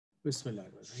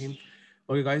Bismillahirrahmanirrahim.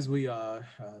 Okay, guys, we are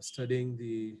studying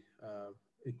the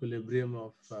equilibrium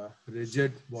of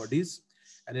rigid bodies,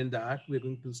 and in that, we're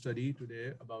going to study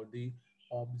today about the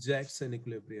objects in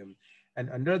equilibrium. And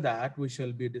under that, we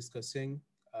shall be discussing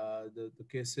the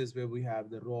cases where we have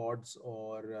the rods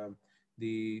or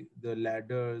the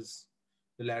ladders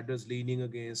leaning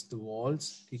against the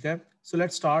walls. Okay, so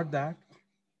let's start that.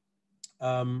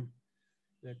 Um,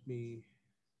 Let me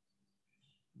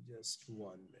just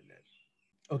 1 minute.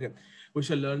 Okay, we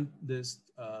shall learn this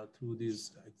through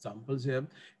these examples here.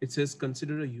 It says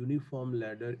consider a uniform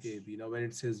ladder AB. Now, when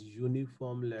it says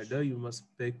uniform ladder, you must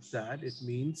pick that. It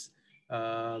means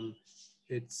um,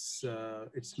 its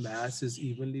mass is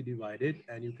evenly divided,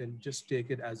 and you can just take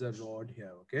it as a rod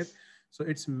here. Okay, so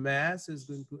its mass is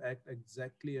going to act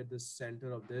exactly at the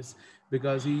center of this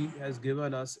because he has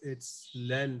given us its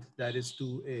length, that is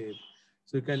 2A.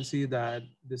 So you can see that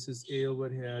this is A over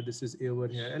here, this is A over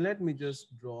here. And let me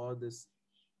just draw this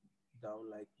down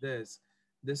like this.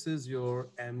 This is your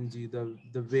mg,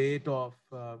 the weight of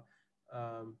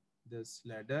this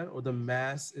ladder, or the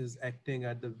mass is acting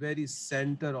at the very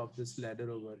center of this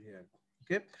ladder over here.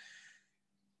 Okay.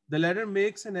 The ladder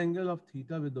makes an angle of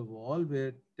theta with the wall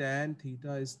where tan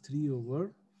theta is 3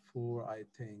 over 4, I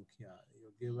think. Yeah,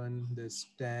 you're given this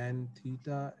tan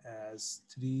theta as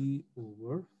 3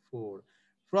 over 4.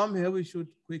 From here, we should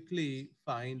quickly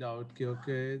find out,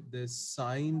 okay, this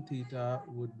sine theta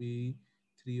would be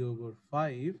 3 over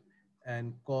 5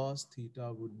 and cos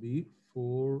theta would be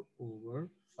 4 over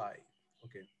 5.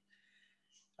 Okay.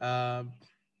 Um,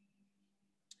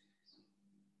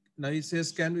 Now he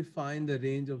says, can we find the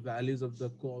range of values of the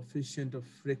coefficient of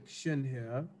friction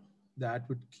here that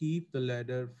would keep the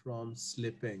ladder from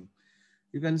slipping?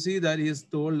 You can see that he has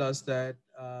told us that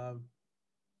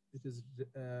it is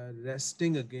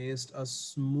resting against a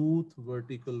smooth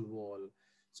vertical wall.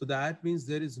 So that means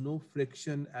there is no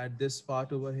friction at this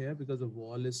part over here because the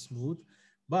wall is smooth,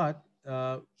 but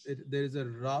there is a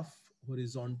rough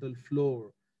horizontal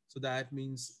floor. So that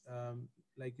means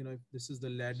like, if this is the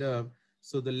ladder,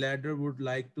 so the ladder would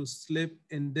like to slip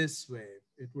in this way.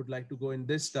 It would like to go in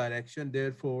this direction.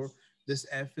 Therefore, this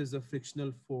F is a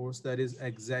frictional force that is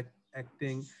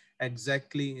acting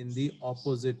exactly in the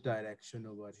opposite direction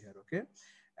over here. Okay.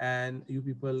 And you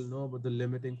people know about the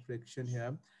limiting friction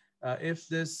here. If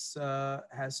this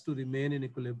has to remain in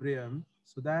equilibrium,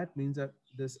 so that means that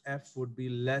this F would be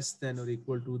less than or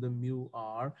equal to the mu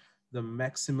R, the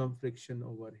maximum friction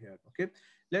over here. Okay.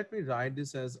 Let me write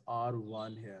this as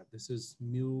R1 here. This is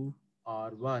mu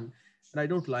R1. And I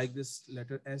don't like this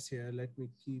letter S here. Let me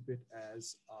keep it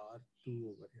as R2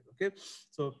 over here. Okay.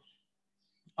 So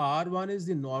R1 is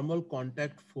the normal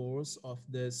contact force of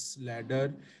this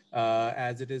ladder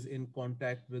as it is in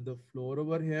contact with the floor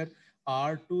over here.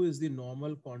 R2 is the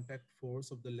normal contact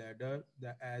force of the ladder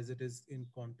as it is in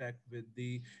contact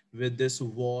with this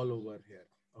wall over here.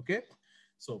 Okay,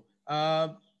 so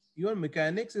your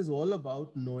mechanics is all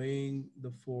about knowing the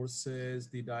forces,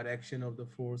 the direction of the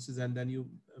forces, and then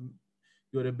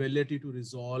your ability to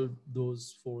resolve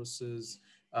those forces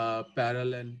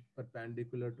parallel and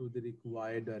perpendicular to the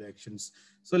required directions.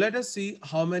 So let us see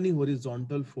how many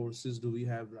horizontal forces do we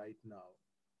have right now.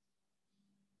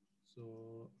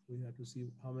 So we have to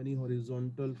see how many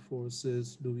horizontal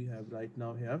forces do we have right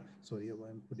now here. Sorry,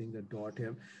 I'm putting the dot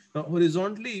here. Now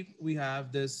horizontally, we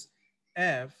have this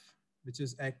F, which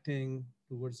is acting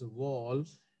towards the wall,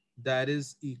 that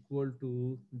is equal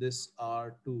to this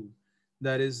R2.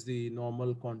 That is the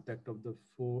normal contact of the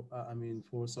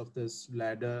force of this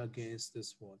ladder against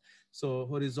this wall. So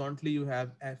horizontally, you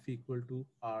have F equal to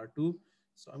R2.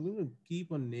 So I'm going to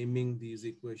keep on naming these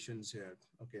equations here.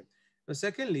 Okay. Now,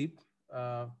 secondly,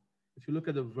 uh, if you look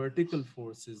at the vertical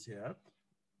forces here,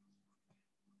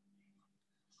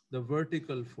 the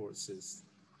vertical forces,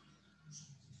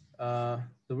 uh,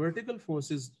 the vertical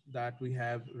forces that we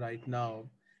have right now,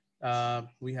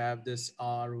 we have this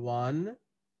R1,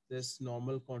 this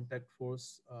normal contact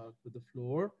force to the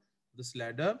floor, this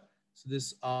ladder. So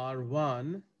this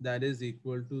R1, that is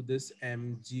equal to this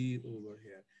mg over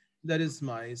here. That is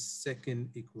my second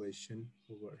equation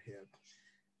over here.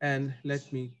 And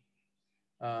let me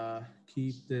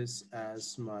keep this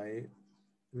as my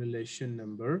relation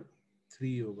number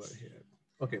 3 over here.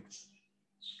 Okay.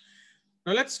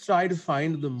 Now let's try to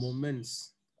find the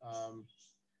moments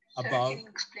about. Can you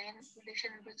explain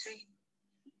relation number 3?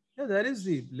 Yeah, that is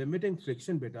the limiting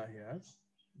friction beta here.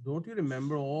 Don't you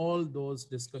remember all those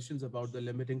discussions about the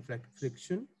limiting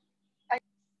friction?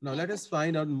 Now let us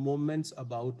find out moments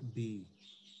about B.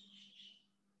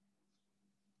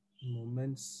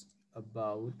 Moments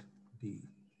about B.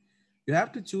 You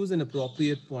have to choose an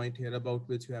appropriate point here about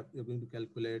which you're going to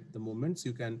calculate the moments.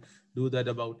 You can do that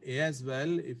about A as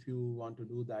well. If you want to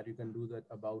do that, you can do that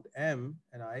about M.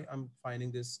 And I am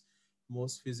finding this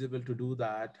most feasible to do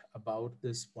that about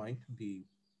this point B.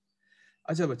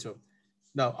 Acha bacho.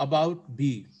 Now about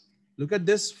B, look at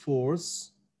this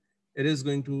force. It is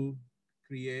going to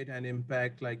create an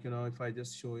impact, like, if I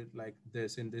just show it like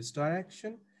this in this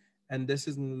direction, and this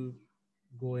is going to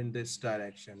go in this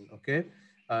direction. Okay.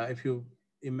 If you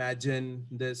imagine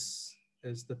this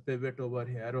is the pivot over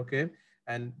here. Okay.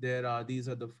 And these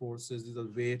are the forces, these are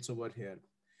weights over here.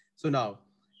 So now,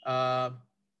 uh,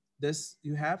 this,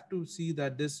 you have to see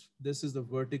that this is the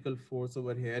vertical force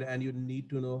over here, and you need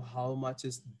to know how much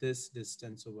is this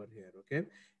distance over here. Okay.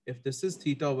 If this is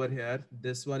theta over here,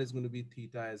 this one is going to be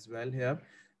theta as well here.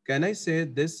 Can I say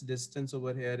this distance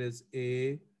over here is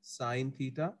a sine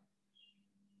theta?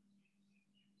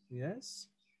 Yes,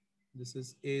 this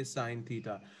is a sine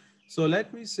theta. So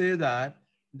let me say that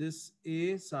this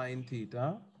a sine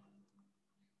theta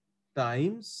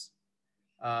times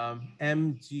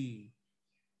mg,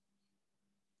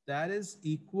 that is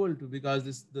equal to, because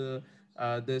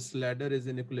this ladder is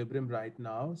in equilibrium right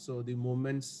now, so the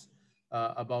moments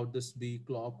about this b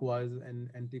clockwise and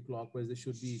anti-clockwise, they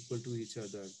should be equal to each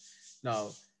other. Now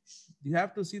you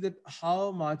have to see that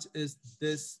how much is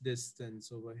this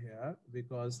distance over here,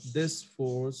 because this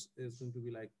force is going to be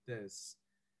like this.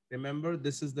 Remember,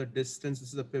 this is the distance, this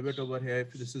is the pivot over here.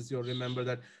 If this is your, remember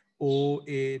that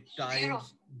OA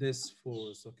times this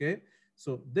force. Okay.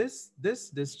 So this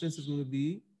distance is going to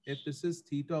be, if this is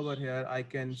theta over here, I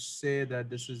can say that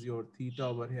this is your theta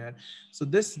over here. So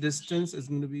this distance is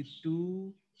going to be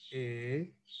 2A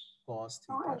cos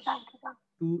theta.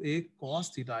 2A cos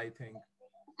theta, I think.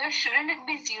 There shouldn't it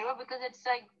be zero because it's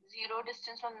like zero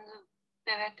distance from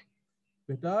the pivot?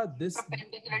 Beta,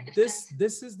 Perpendicular this distance.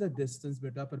 this is the distance,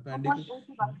 beta, perpendicular.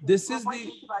 This is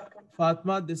the,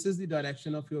 Fatma, this is the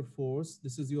direction of your force.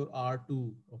 This is your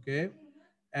R2, okay?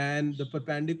 And the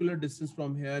perpendicular distance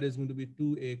from here is going to be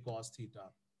 2A cos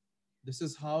theta. This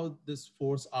is how this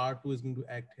force R2 is going to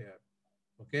act here,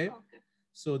 okay?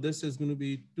 So this is going to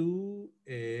be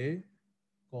 2A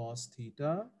cos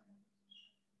theta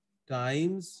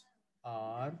times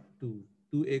R2,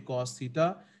 2A cos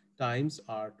theta times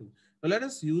R2. Now let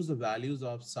us use the values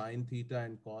of sine theta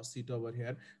and cos theta over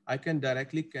here. I can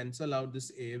directly cancel out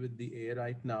this A with the A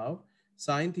right now.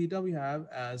 Sine theta we have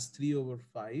as 3 over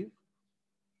 5.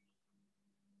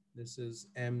 This is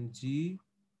mg,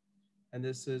 and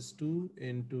this is 2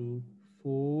 into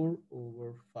 4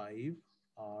 over 5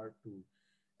 R2.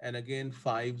 And again,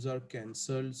 5s are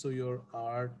cancelled, so your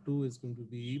R2 is going to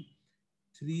be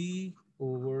 3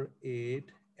 over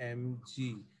 8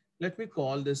 mg. Let me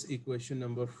call this equation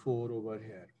number 4 over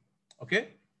here. Okay.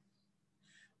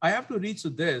 I have to reach to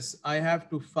this. I have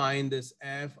to find this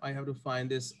F. I have to find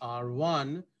this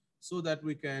R1 so that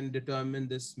we can determine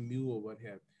this mu over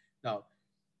here. Now,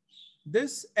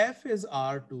 this F is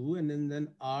R2, and then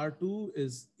R2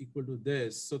 is equal to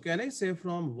this. So can I say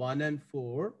from 1 and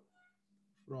 4,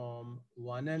 from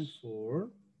 1 and 4,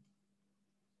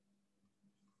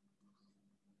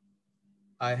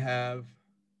 I have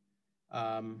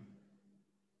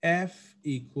F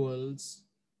equals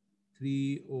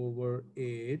 3 over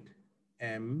 8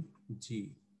 mg.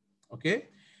 Okay.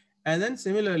 And then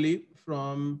similarly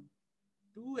from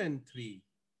 2 and 3,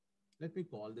 let me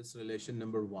call this relation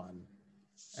number 1.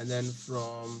 And then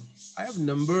from, I have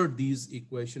numbered these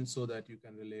equations so that you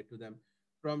can relate to them.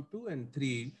 From 2 and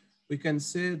 3, we can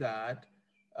say that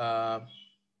uh,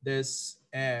 this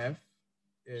F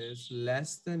is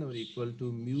less than or equal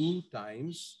to mu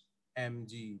times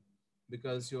mg,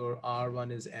 because your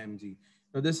R1 is mg.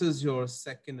 Now this is your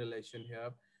second relation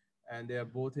here, and they are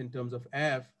both in terms of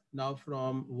F. Now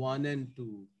from 1 and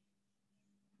 2,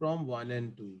 from 1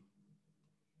 and 2,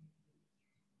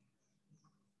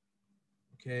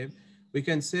 okay, we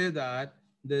can say that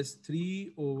this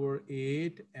 3 over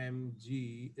 8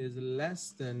 mg is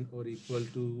less than or equal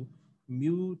to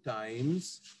mu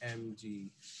times mg.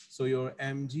 So your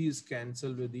mg is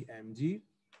cancelled with the mg.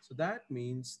 So that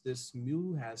means this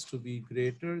mu has to be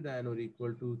greater than or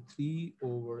equal to 3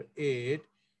 over 8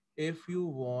 if you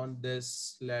want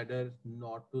this ladder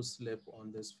not to slip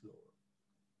on this floor.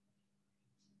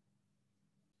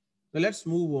 Now let's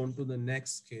move on to the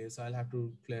next case. I'll have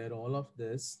to clear all of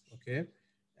this, okay?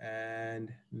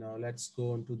 And now let's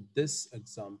go on to this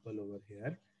example over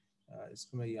here.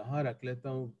 इसको मैं यहाँ रख लेता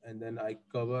हूँ, and then I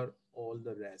cover all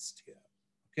the rest here,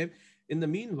 okay? In the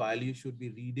meanwhile, you should be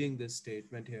reading this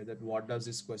statement here, that what does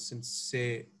this question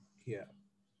say here?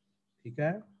 ठीक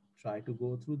है? Try to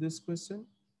go through this question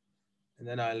and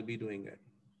then I'll be doing it.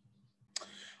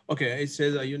 Okay, it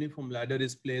says a uniform ladder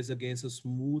is placed against a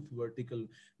smooth vertical.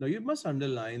 Now you must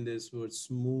underline this word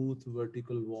smooth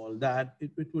vertical wall. That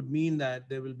it would mean that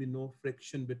there will be no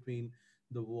friction between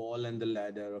the wall and the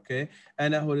ladder. Okay,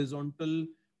 and a horizontal,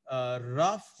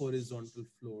 rough horizontal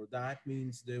floor. That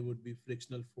means there would be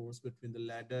frictional force between the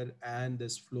ladder and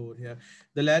this floor here.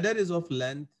 The ladder is of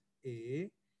length A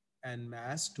and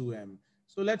mass 2m.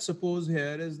 So let's suppose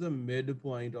here is the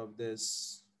midpoint of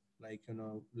this, like,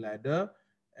 ladder,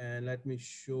 and let me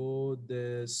show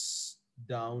this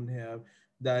down here.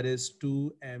 That is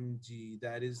 2 mg.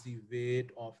 That is the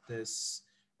weight of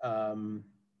um,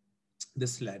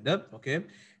 this ladder. Okay,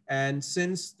 and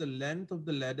since the length of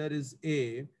the ladder is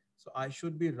a, so I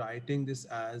should be writing this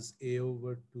as a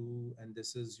over 2, and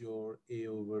this is your a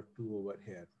over 2 over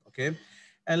here. Okay,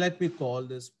 and let me call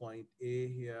this point a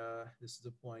here, this is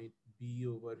the point b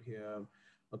over here.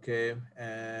 Okay,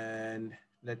 and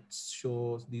let's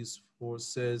show these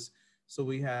forces. So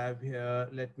we have here,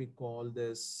 let me call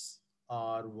this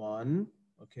r1.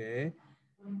 Okay,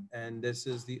 and this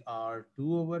is the R2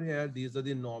 over here. These are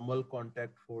the normal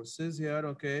contact forces here.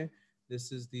 Okay,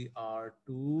 this is the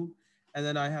R2, and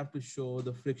then I have to show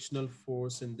the frictional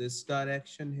force in this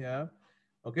direction here.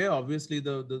 Okay, obviously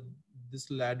the this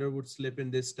ladder would slip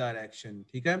in this direction.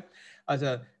 Okay, and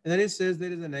then it says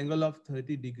there is an angle of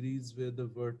 30 degrees with the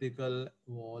vertical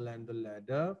wall and the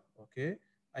ladder. Okay,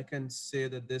 I can say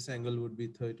that this angle would be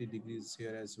 30 degrees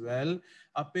here as well.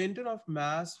 A painter of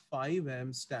mass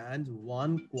 5m stands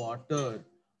 1/4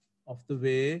 of the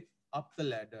way up the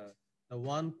ladder. The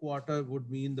 1/4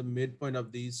 would mean the midpoint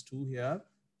of these two here.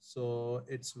 So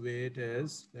its weight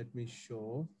is, let me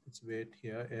show, its weight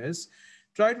here is,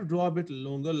 try to draw a bit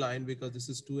longer line because this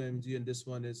is 2 mg and this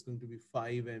one is going to be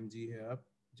 5 mg here,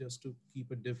 just to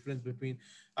keep a difference between,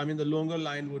 I mean, the longer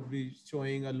line would be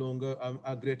showing a longer,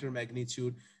 a greater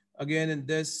magnitude. Again, and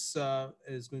this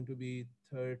is going to be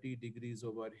 30 degrees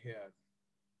over here.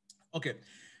 Okay,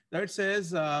 now it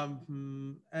says,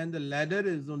 and the ladder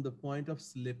is on the point of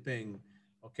slipping.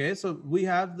 Okay, so we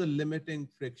have the limiting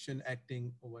friction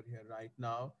acting over here right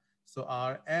now. So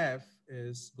our F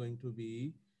is going to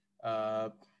be, uh,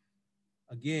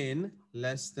 again,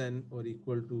 less than or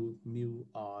equal to mu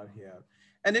r here.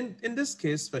 And in this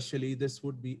case, especially, this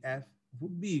would be F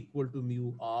would be equal to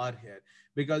mu r here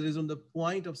because it's on the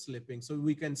point of slipping. So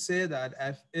we can say that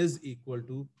F is equal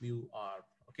to mu r.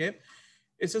 Okay.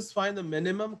 It says find the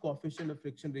minimum coefficient of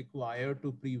friction required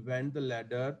to prevent the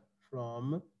ladder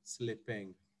from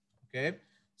slipping. Okay.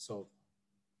 So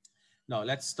now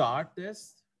let's start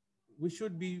this. We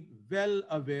should be well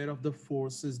aware of the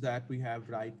forces that we have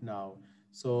right now.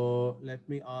 So let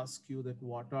me ask you that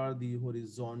what are the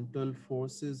horizontal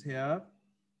forces here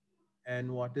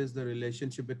and what is the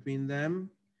relationship between them?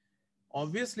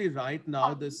 Obviously, right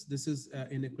now, this is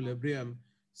in equilibrium.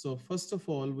 So first of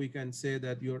all, we can say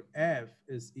that your F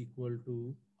is equal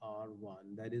to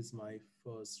R1. That is my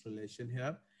first relation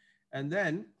here. And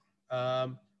then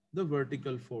the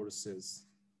vertical forces.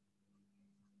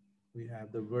 We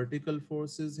have the vertical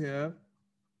forces here,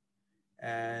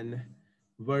 and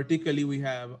vertically we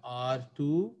have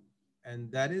R2, and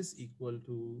that is equal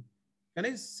to, can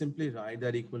I simply write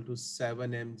that equal to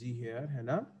 7 mg here,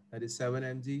 Hannah? That is 7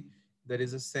 mg. There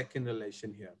is a second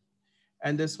relation here.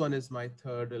 And this one is my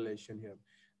third relation here.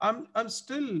 I'm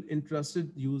still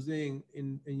interested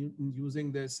in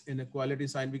using this inequality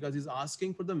sign because he's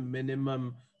asking for the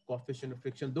minimum coefficient of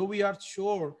friction, though we are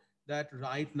sure that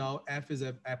right now F is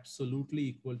absolutely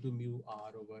equal to mu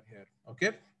r over here.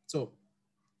 Okay, so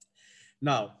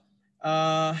now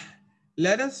uh,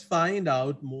 let us find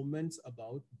out moments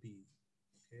about B.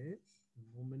 Okay,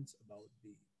 moments about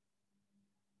B.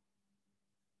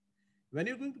 When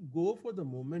you're going to go for the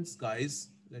moments, guys,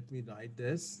 let me write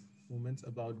this, moments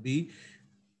about B.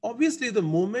 Obviously, the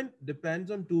moment depends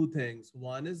on two things.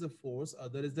 One is the force,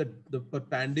 other is the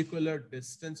perpendicular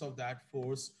distance of that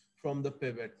force from the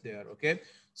pivot there, okay?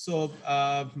 So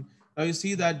now you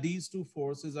see that these two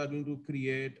forces are going to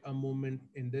create a moment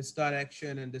in this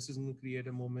direction, and this is going to create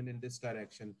a moment in this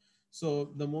direction. So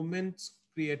the moments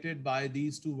created by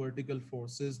these two vertical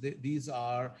forces, these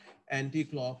are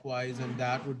anti-clockwise, and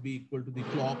that would be equal to the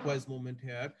clockwise moment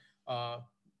here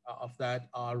of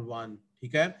that R1.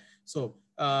 Okay, so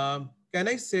can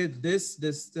I say this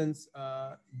distance,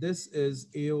 this is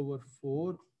A over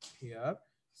 4 here.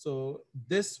 So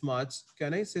this much,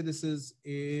 can I say this is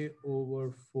A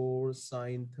over 4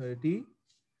 sine 30?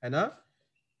 Anna?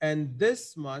 And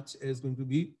this much is going to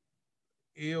be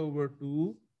A over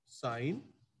 2 sine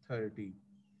 30.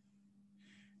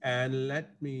 And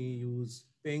let me use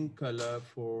pink color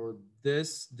for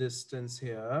this distance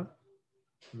here.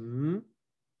 Hmm.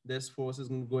 This force is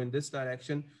going to go in this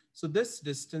direction. So this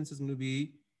distance is going to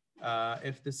be,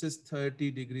 if this is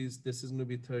 30 degrees, this is going to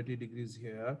be 30 degrees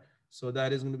here. So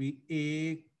that is going to be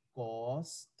A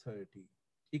cos 30.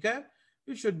 Okay?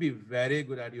 You should be very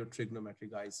good at your trigonometry,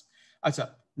 guys. Acha,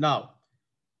 now,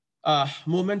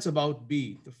 moments about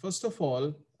B. The first of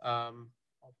all,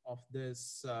 of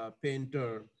this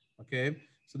painter, okay?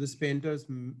 So this painter's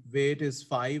weight is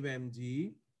 5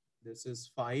 mg. This is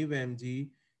 5 mg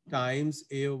times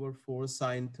A over 4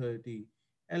 sine 30.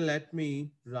 And let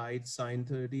me write sine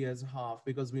 30 as half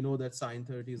because we know that sine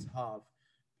 30 is half.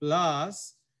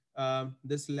 Plus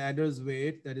this ladder's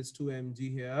weight, that is 2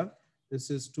 mg here. This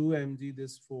is 2 mg,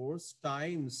 this force,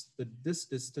 times this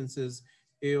distance is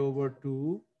A over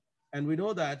 2, and we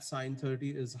know that sine 30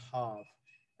 is half.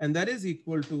 And that is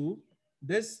equal to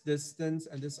this distance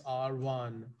and this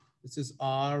R1. This is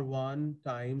R1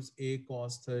 times A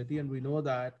cos 30. And we know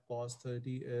that cos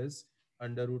 30 is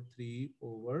under root 3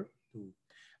 over 2.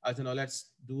 So now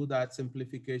let's do that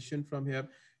simplification from here.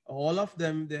 All of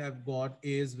them, they have got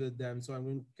A's with them. So I'm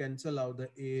going to cancel out the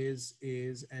A's,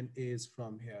 and A's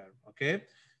from here. Okay.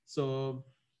 So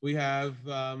we have,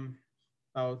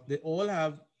 now they all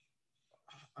have,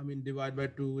 I mean, divide by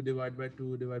 2, divide by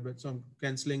 2, divide by, so I'm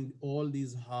canceling all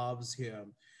these halves here.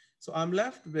 So I'm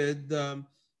left with,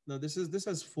 now this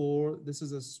has 4, this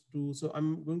is a 2. So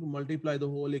I'm going to multiply the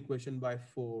whole equation by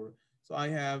 4. So I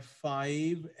have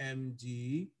 5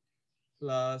 mg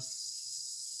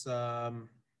plus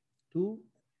 2,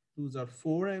 2s are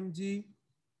 4 mg,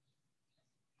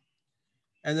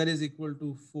 and that is equal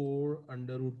to 4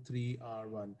 under root 3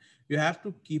 R1. You have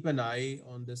to keep an eye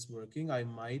on this working. I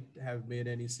might have made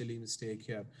any silly mistake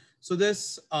here. So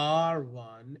this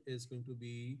R1 is going to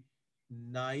be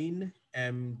 9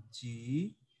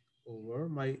 mg over,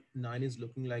 my 9 is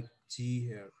looking like G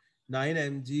here, 9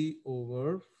 mg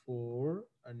over 4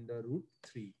 under root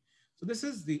 3. So this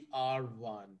is the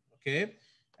R1, okay?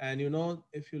 And you know,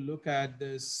 if you look at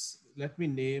this, let me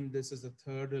name this as the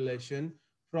third relation.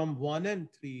 From 1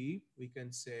 and 3, we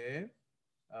can say,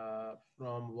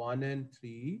 from 1 and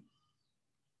 3,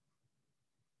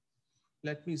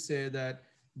 let me say that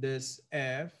this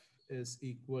F is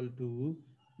equal to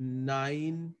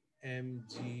 9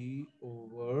 mg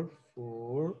over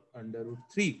 4 under root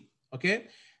 3. Okay.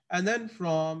 And then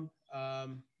from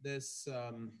this,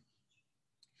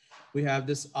 we have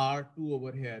this R2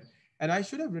 over here. And I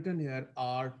should have written here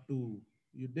R2.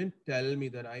 You didn't tell me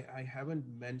that. I haven't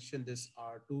mentioned this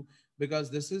R2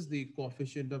 because this is the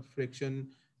coefficient of friction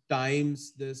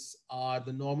times this R.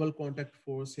 The normal contact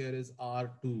force here is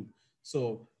R2.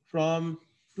 So from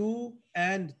 2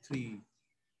 and 3,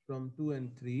 from 2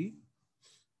 and 3,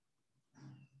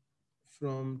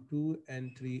 from 2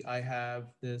 and 3, I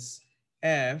have this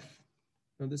F.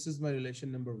 Now this is my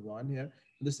relation number 1 here.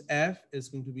 This F is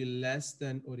going to be less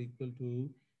than or equal to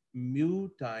mu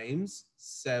times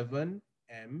 7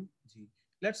 mg.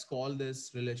 Let's call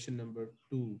this relation number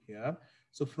 2 here.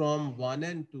 So from 1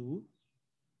 and 2,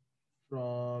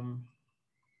 from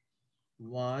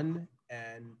 1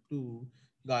 and 2,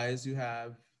 guys, you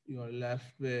are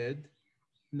left with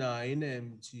 9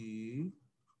 mg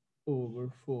over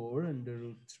 4 under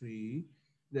root 3,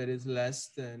 that is less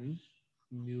than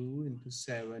mu into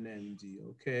 7 mg.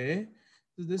 Okay,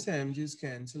 so this mg is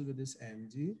cancelled with this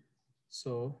mg.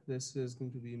 So this is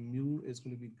going to be, mu is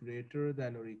going to be greater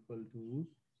than or equal to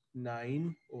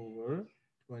 9 over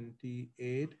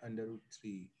 28 under root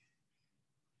 3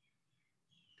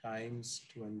 times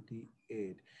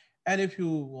 28. And if you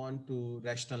want to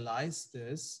rationalize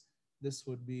this, this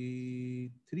would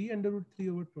be 3 under root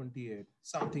 3 over 28,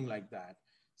 something like that.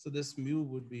 So this mu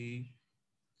would be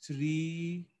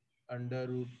 3 under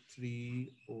root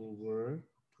 3 over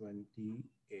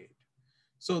 28.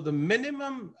 So the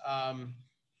minimum,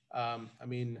 I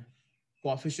mean,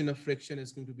 coefficient of friction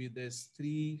is going to be this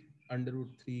 3 under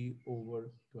root 3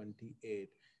 over 28.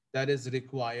 That is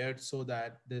required so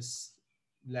that this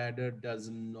ladder does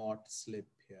not slip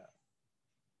here.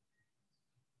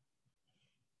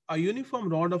 A uniform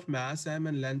rod of mass m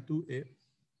and length 2a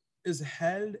is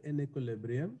held in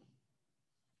equilibrium.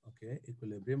 Okay,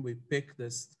 equilibrium. We pick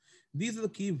this. These are the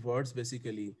key words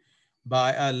basically.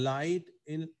 By a light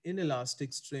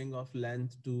inelastic string of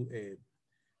length 2a.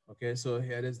 Okay, so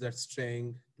here is that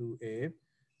string 2a.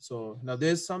 So now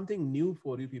there's something new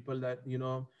for you people that, you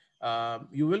know,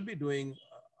 you will be doing,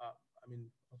 I mean,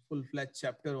 a full-fledged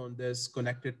chapter on this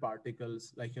connected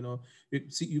particles. Like, you know,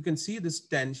 you can see this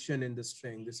tension in the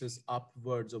string. This is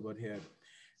upwards over here.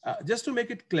 Just to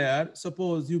make it clear,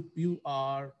 suppose you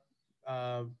are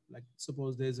like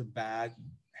suppose there's a bag,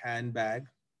 handbag,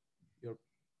 you're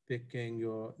picking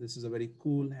your, this is a very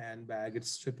cool handbag,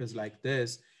 its strip is like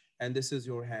this, and this is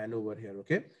your hand over here,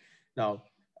 okay? Now,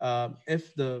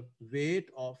 if the weight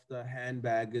of the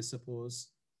handbag is suppose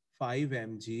 5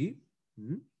 mg,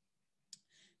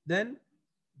 then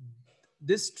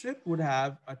this strip would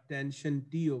have a tension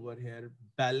T over here,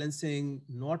 balancing,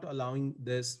 not allowing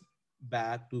this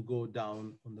bag to go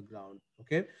down on the ground.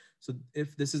 Okay. So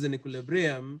if this is in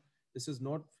equilibrium, this is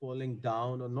not falling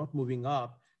down or not moving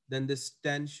up, then this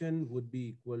tension would be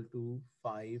equal to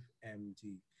 5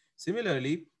 mg.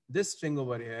 Similarly, this string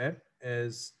over here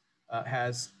is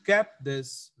has kept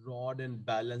this rod in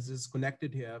balance, is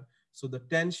connected here. So the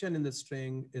tension in the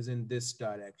string is in this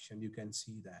direction. You can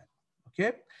see that.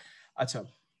 Okay. Acha.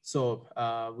 So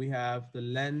we have the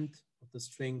length of the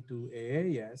string to A.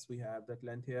 Yes, we have that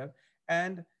length here.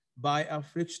 And by a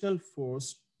frictional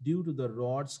force due to the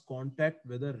rod's contact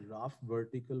with a rough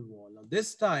vertical wall. Now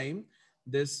this time,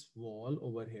 this wall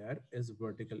over here is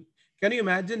vertical. Can you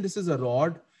imagine this is a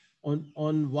rod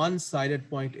on one side at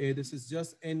point A. This is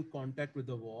just in contact with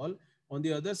the wall. On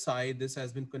the other side, this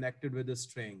has been connected with a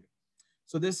string.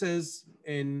 So this is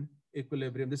in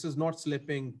equilibrium. This is not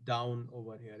slipping down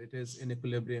over here. It is in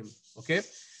equilibrium. Okay.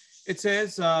 It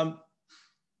says um,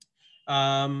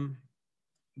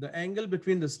 the angle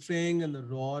between the string and the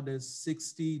rod is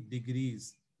 60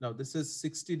 degrees. Now this is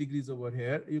 60 degrees over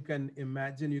here. You can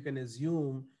imagine, you can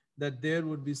assume that there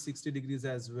would be 60 degrees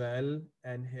as well.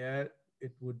 And here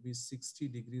it would be 60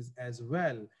 degrees as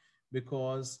well,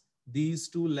 because these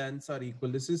two lengths are equal.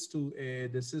 This is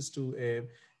 2A, this is 2A.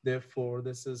 Therefore,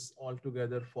 this is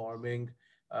altogether forming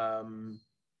an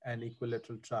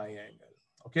equilateral triangle.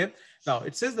 Okay. Now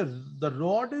it says that the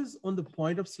rod is on the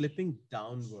point of slipping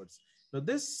downwards. Now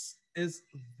this is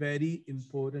very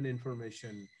important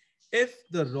information. If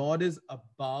the rod is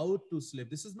about to slip,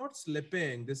 this is not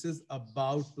slipping, this is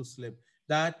about to slip.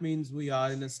 That means we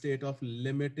are in a state of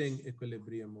limiting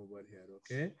equilibrium over here.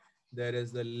 Okay. There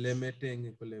is the limiting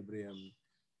equilibrium.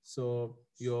 So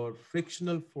your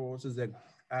frictional force is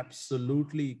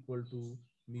absolutely equal to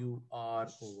mu r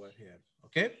over here.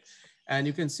 Okay. And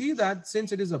you can see that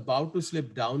since it is about to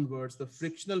slip downwards, the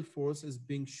frictional force is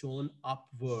being shown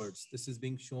upwards. This is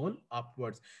being shown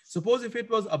upwards. Suppose if it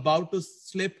was about to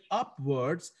slip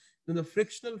upwards, then the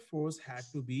frictional force had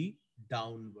to be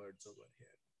downwards over here.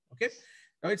 Okay.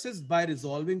 Now it says by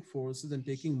resolving forces and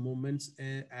taking moments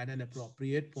at an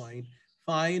appropriate point,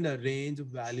 find a range of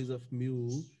values of mu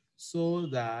so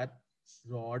that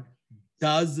rod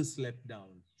does slip down.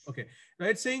 Okay. Now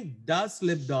it's saying does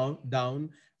slip down.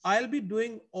 I'll be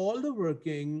doing all the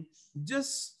working,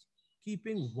 just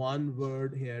keeping one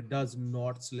word here, does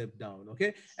not slip down.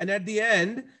 Okay. And at the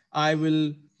end, I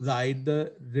will write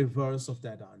the reverse of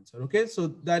that answer. Okay. So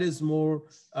that is more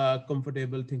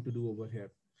comfortable thing to do over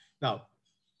here. Now,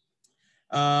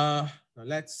 now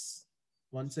let's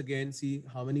once again see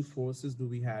how many forces do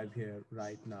we have here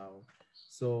right now.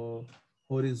 So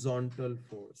horizontal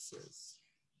forces,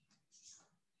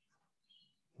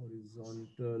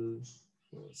 horizontal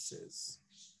forces.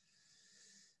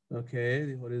 Okay,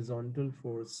 the horizontal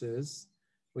forces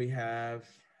we have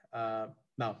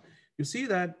now. You see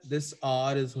that this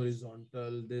R is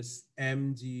horizontal, this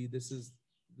mg, this is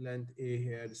length A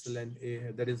here, this is length A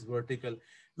here, that is vertical.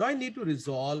 Now I need to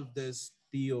resolve this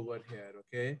T over here,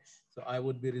 okay? So I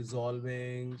would be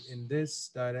resolving in this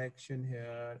direction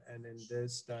here and in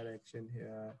this direction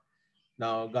here.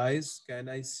 Now, guys, can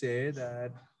I say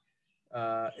that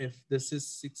if this is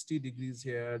 60 degrees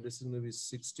here, this is going to be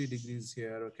 60 degrees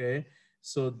here, okay?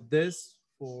 So this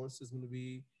force is going to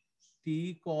be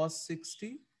T cos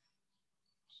 60,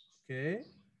 okay?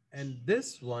 And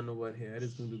this one over here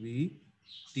is going to be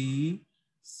T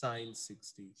sine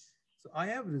 60. So I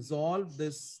have resolved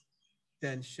this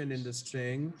tension in the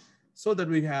string so that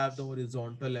we have the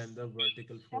horizontal and the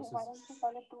vertical Then forces. why don't you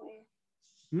call it 2A?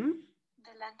 Hmm?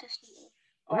 The length is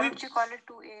 2A. Why don't you call it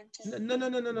 2A instead of No, no,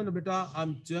 no, no, no, no, beta.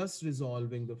 I'm just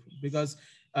resolving the, because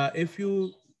if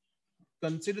you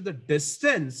consider the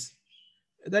distance,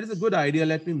 that is a good idea.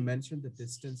 Let me mention the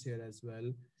distance here as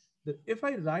well. If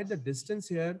I write the distance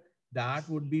here, that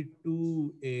would be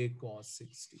 2A cos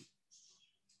 60.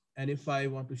 And if I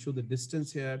want to show the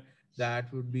distance here,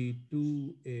 that would be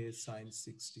 2A sine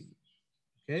 60.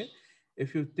 Okay.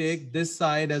 If you take this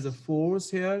side as a force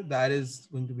here, that is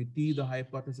going to be T, the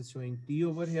hypotenuse is showing T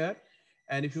over here.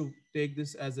 And if you take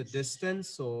this as a distance,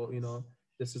 so,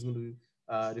 this is going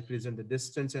to represent the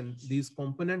distance, and these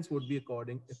components would be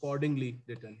accordingly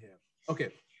written here.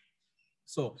 Okay.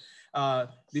 So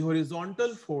the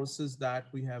horizontal forces that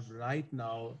we have right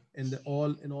now in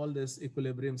all this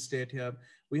equilibrium state here,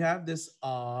 we have this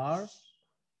R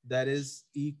that is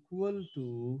equal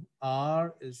to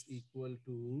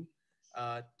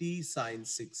T sine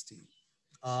 60.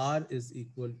 R is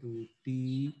equal to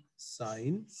T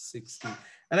sine 60.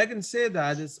 And I can say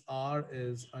that this R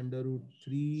is under root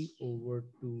 3 over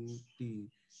 2T.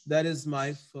 That is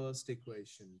my first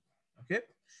equation. Okay.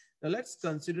 Now let's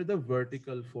consider the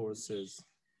vertical forces.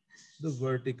 The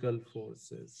vertical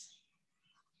forces.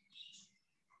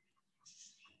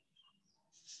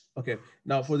 Okay.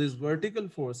 Now for these vertical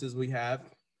forces, we have,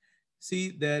 see,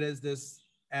 there is this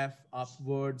F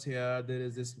upwards here, there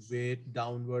is this weight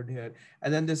downward here,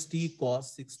 and then this T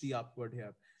cos 60 upward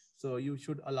here. So you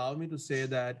should allow me to say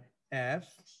that F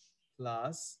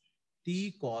plus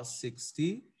T cos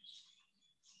 60,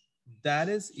 that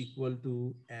is equal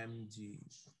to mg.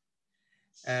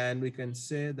 And we can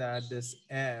say that this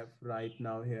F right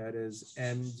now here is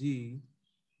mg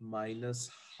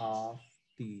minus half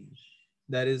T.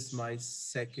 That is my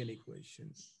second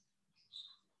equation.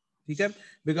 Okay,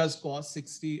 because cos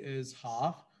 60 is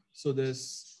half, so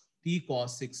this t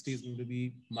cos 60 is going to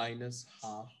be minus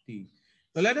half t.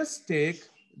 Now let us take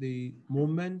the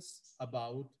moments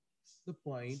about the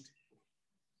point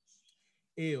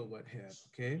A over here.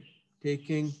 Okay,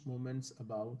 taking moments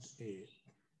about A.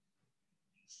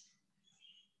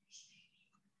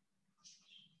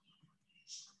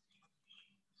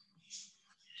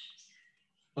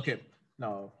 Okay,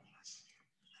 now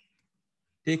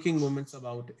taking moments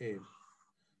about A.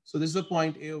 So this is the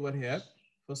point A over here.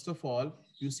 First of all,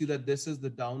 you see that this is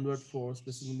the downward force.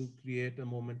 This is going to create a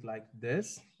moment like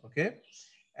this, okay?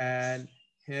 And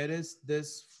here is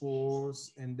this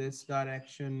force in this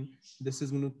direction. This is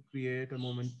going to create a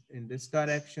moment in this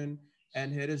direction.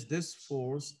 And here is this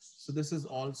force. So this is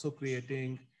also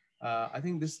creating, I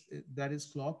think that is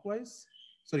clockwise,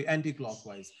 sorry,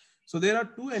 anti-clockwise. So there are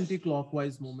two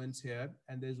anti-clockwise moments here,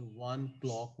 and there's one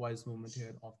clockwise moment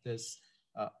here of this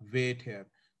weight here.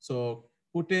 So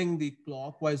putting the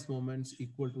clockwise moments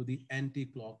equal to the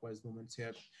anti-clockwise moments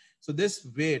here. So this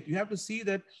weight, you have to see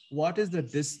that what is the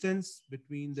distance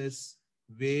between this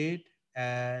weight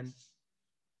and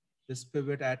this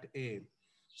pivot at A.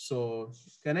 So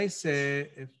can I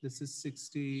say if this is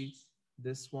 60,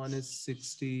 this one is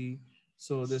 60,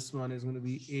 so this one is going to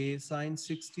be A sine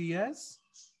 60, yes?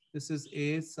 This is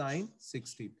A sine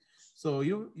 60. So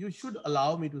you should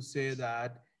allow me to say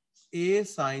that A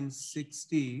sine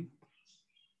 60,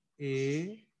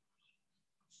 A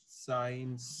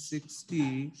sine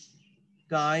 60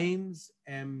 times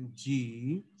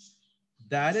mg,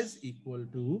 that is equal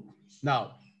to,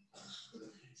 now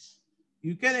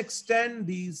you can extend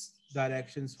these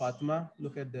directions, Fatima.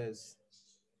 Look at this.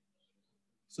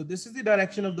 So this is the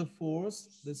direction of the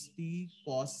force, this T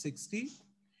cos 60.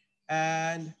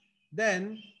 And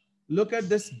then look at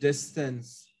this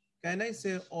distance. Can I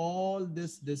say all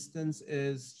this distance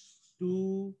is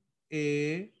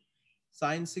 2a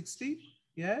sine 60?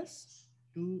 Yes,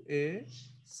 2a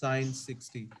sine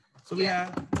 60. So we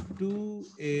have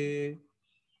 2a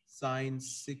sine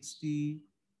 60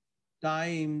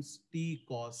 times t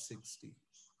cos 60.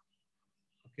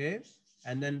 Okay,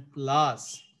 and then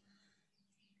plus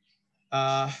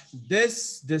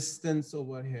this distance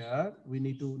over here. We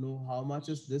need to know how much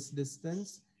is this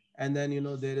distance, and then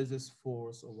there is this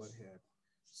force over here.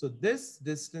 So this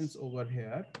distance over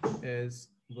here is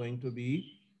going to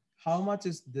be, how much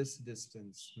is this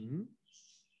distance?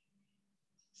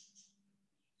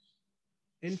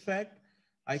 In fact,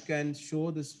 I can show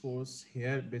this force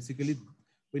here. Basically,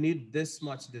 we need this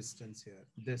much distance here,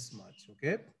 this much,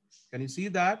 okay? Can you see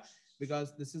that?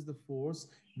 Because this is the force.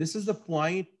 This is the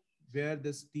point where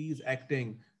this T is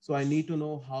acting. So I need to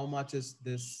know how much is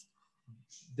this.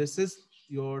 This is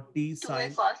your T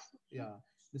sine, yeah,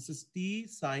 this is T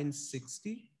sine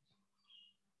 60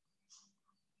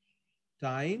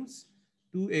 times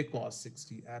 2a cos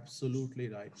 60. Absolutely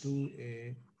right,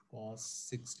 2a cos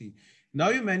 60. Now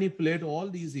you manipulate all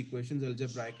these equations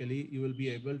algebraically, you will be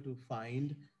able to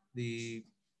find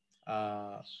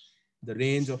uh, the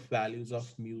range of values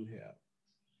of mu here.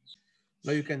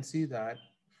 Now you can see that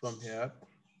from here,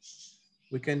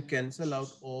 we can cancel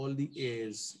out all the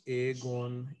A's, A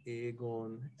gone,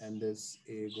 and this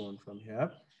A gone from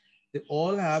here. They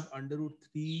all have under root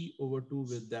 3 over 2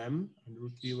 with them. Under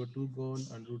root 3 over 2 gone,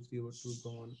 under root 3 over 2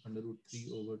 gone, under root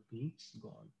 3 over 2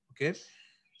 gone. Okay.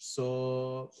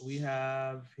 So we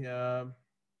have here,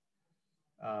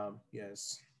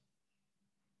 yes.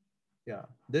 Yeah.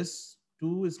 This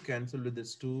 2 is cancelled with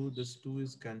this 2. This 2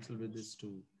 is cancelled with this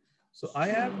 2. So I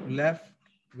have left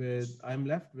I'm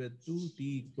left with 2t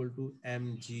equal to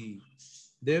mg.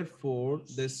 Therefore,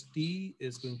 this t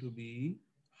is going to be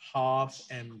half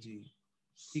mg.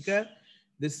 Okay?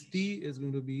 This t is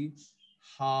going to be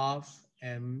half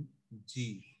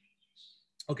mg.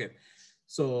 Okay,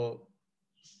 so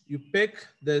you pick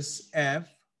this f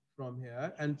from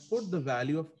here and put the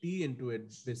value of t into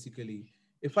it basically.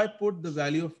 If I put the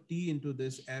value of t into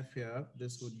this f here,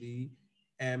 this would be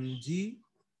mg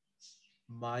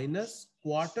minus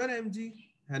quarter mg,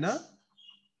 है ना?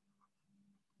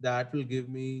 That will give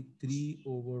me 3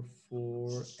 over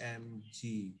 4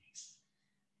 mg.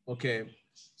 Okay,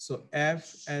 so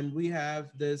f, and we have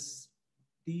this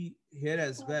t here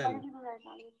as So why well. did you do that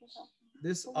now? ये तो सब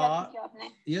This तो क्या r, किया आपने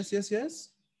yes, yes, yes.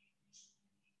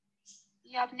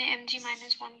 ये आपने mg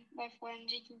minus 1/4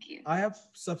 mg क्यों किया I have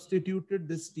substituted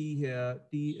this t here.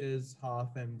 T is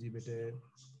half mg, bete.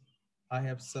 I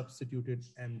have substituted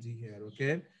mg here.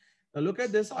 Okay. Now look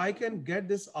at this. I can get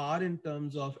this r in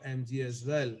terms of mg as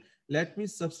well. Let me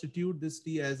substitute this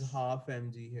t as half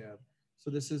mg here. So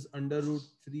this is under root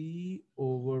 3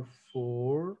 over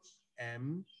 4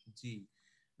 mg.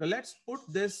 Now let's put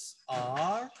this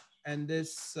r and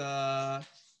this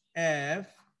f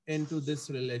into this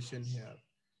relation here.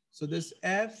 So this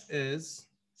f is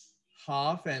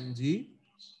half mg,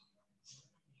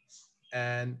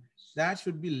 and that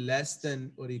should be less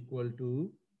than or equal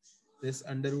to this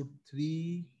under root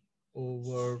 3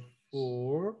 over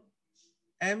 4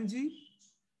 mg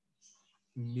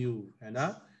mu, है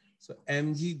ना? So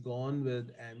mg gone with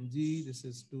mg. This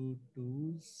is two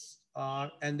twos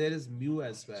r, and there is mu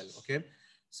as well. Okay,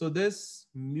 so this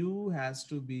mu has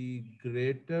to be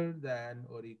greater than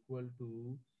or equal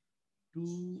to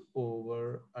 2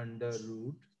 over under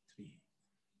root 3.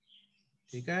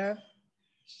 ठीक है?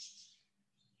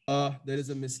 There is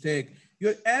a mistake.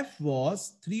 Your F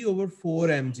was 3 over 4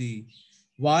 mg.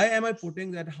 Why am I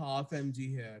putting that half mg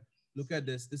here? Look at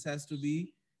this. This has to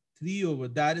be 3 over.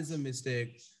 That is a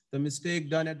mistake. The mistake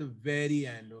done at the very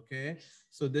end. Okay.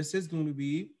 So this is going to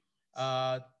be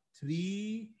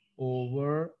 3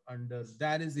 over under.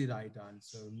 That is the right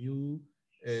answer. Mu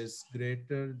is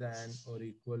greater than or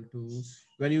equal to.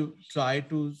 When you try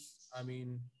to, I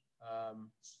mean,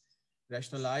 um,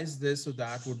 rationalize this, so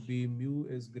that would be mu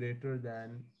is greater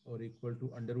than or equal to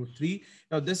under root 3.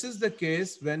 Now this is the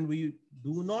case when we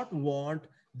do not want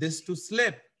this to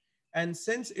slip, and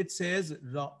since it says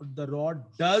the rod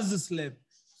does slip,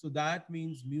 so that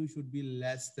means mu should be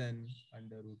less than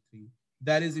under root 3.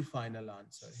 That is the final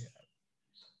answer here.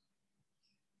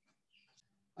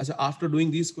 So after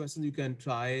doing these questions, you can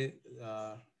try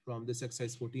from this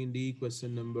exercise 14D,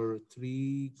 question number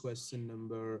 3, question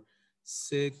number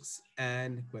 6,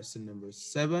 and question number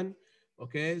 7.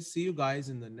 Okay, see you guys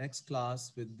in the next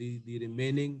class with the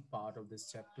remaining part of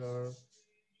this chapter.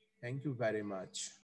 Thank you very much.